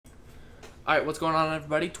All right, what's going on,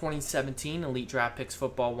 everybody? 2017 Elite Draft Picks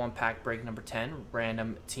Football 1-pack break number 10.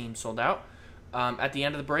 Random team sold out. At the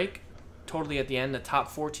end of the break, totally at the end, the top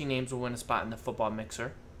 14 names will win a spot in the football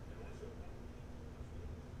mixer.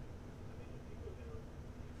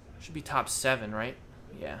 Should be top 7, right?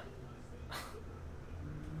 Yeah.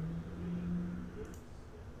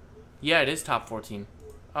 Yeah, it is top 14.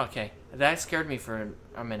 Okay, that scared me for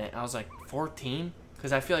a minute. I was like, 14?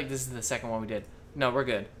 Because I feel like this is the second one we did. No, we're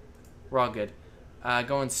good. We're all good.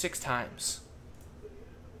 Going 6 times.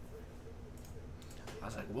 I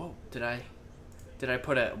was like, whoa, did I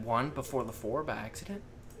put a 1 before the 4 by accident?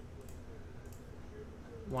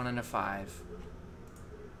 1 and a 5.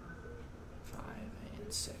 5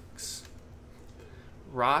 and 6.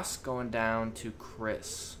 Ross going down to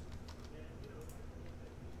Chris.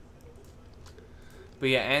 But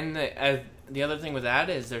yeah, and the other thing with that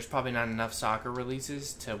is there's probably not enough soccer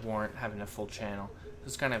releases to warrant having a full channel.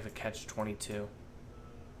 It's kind of a catch-22.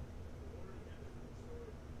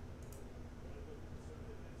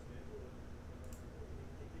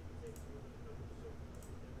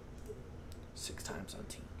 Six times on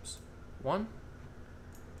teams. 1,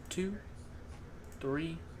 2,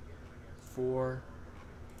 3, 4,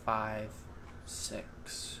 5,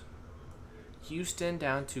 6. Houston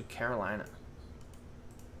down to Carolina.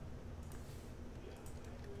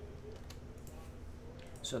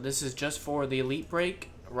 So this is just for the Elite Break.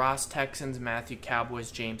 Ross Texans, Matthew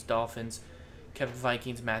Cowboys, James Dolphins, Kevin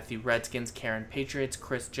Vikings, Matthew Redskins, Karen Patriots,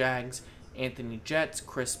 Chris Jags, Anthony Jets,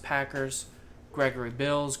 Chris Packers, Gregory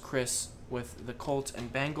Bills, Chris with the Colts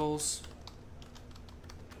and Bengals.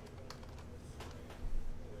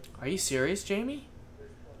 Are you serious, Jamie?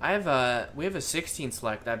 We have a 16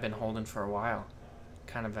 select I've been holding for a while,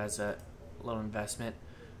 kind of as a little investment.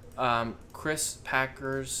 Chris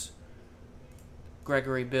Packers,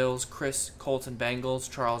 Gregory Bills, Chris Colts and Bengals,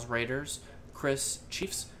 Charles Raiders, Chris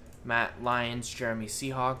Chiefs, Matt Lions, Jeremy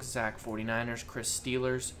Seahawks, Zach 49ers, Chris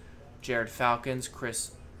Steelers, Jared Falcons,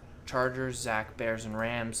 Chris Chargers, Zach Bears and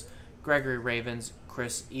Rams, Gregory Ravens,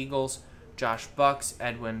 Chris Eagles, Josh Bucks,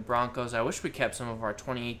 Edwin Broncos. I wish we kept some of our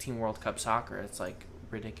 2018 World Cup soccer. It's like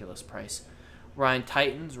ridiculous price. Ryan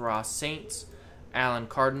Titans, Ross Saints, Alan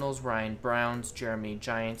Cardinals, Ryan Browns, Jeremy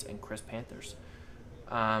Giants, and Chris Panthers.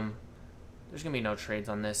 There's going to be no trades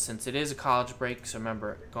on this since it is a college break. So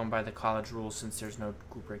remember, going by the college rules since there's no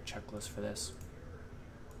group break checklist for this.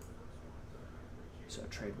 So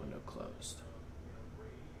trade window closed.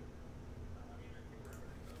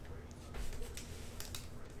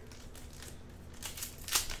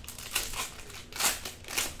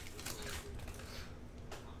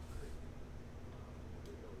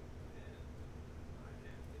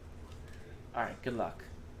 All right, good luck.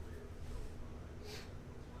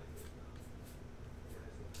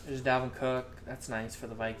 There's Dalvin Cook. That's nice for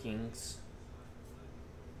the Vikings.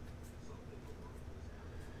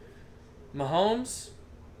 Mahomes,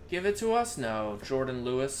 give it to us? No. Jordan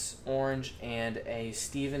Lewis, orange, and a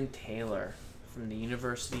Stephen Taylor from the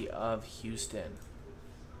University of Houston.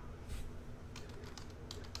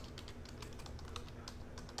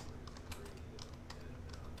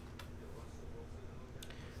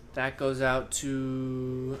 That goes out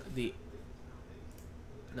to the...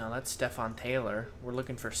 No, that's Stephon Taylor. We're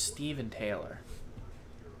looking for Stephen Taylor.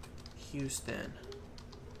 Houston.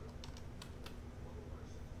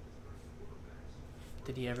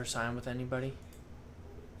 Did he ever sign with anybody?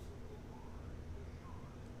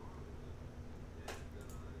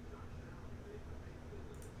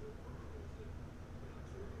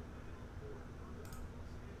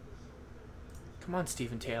 Come on,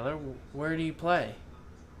 Stephen Taylor. Where do you play?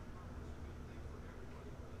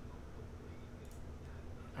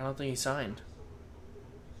 I don't think he signed.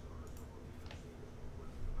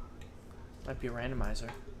 Might be a randomizer.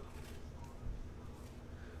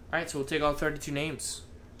 Alright, so we'll take all 32 names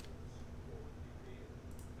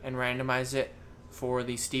and randomize it for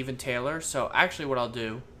the Stephen Taylor. So actually what I'll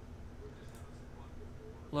do,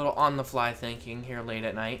 a little on-the-fly thinking here late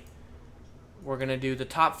at night, we're going to do the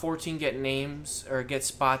top 14 get names, or get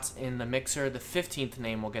spots in the mixer. The 15th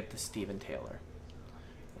name will get the Stephen Taylor.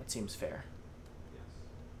 That seems fair.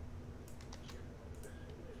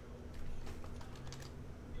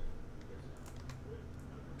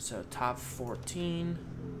 So top 14,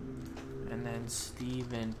 and then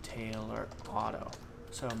Stephen Taylor auto.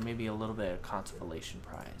 So maybe a little bit of consolation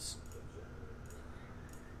prize.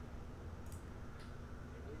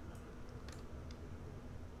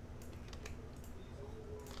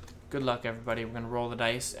 Good luck, everybody. We're going to roll the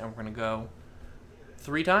dice, and we're going to go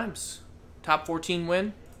 3 times. Top 14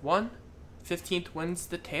 win, 1. 15th wins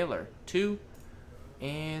the Taylor, 2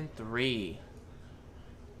 and 3.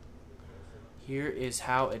 here is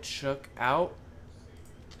how it shook out.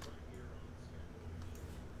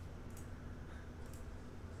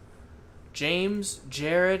 James,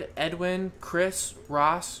 Jared, Edwin, Chris,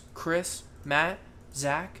 Ross, Chris, Matt,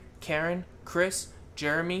 Zach, Karen, Chris,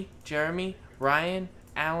 Jeremy, Ryan,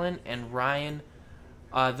 Alan, and Ryan.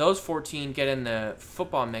 Those 14 get in the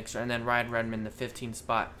football mixer, and then Ryan Redmond, the 15th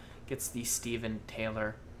spot, gets the Steven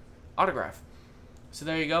Taylor autograph. So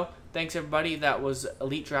there you go. Thanks, everybody. That was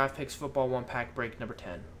Elite Draft Picks Football 1-Pack Break number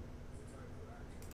 10.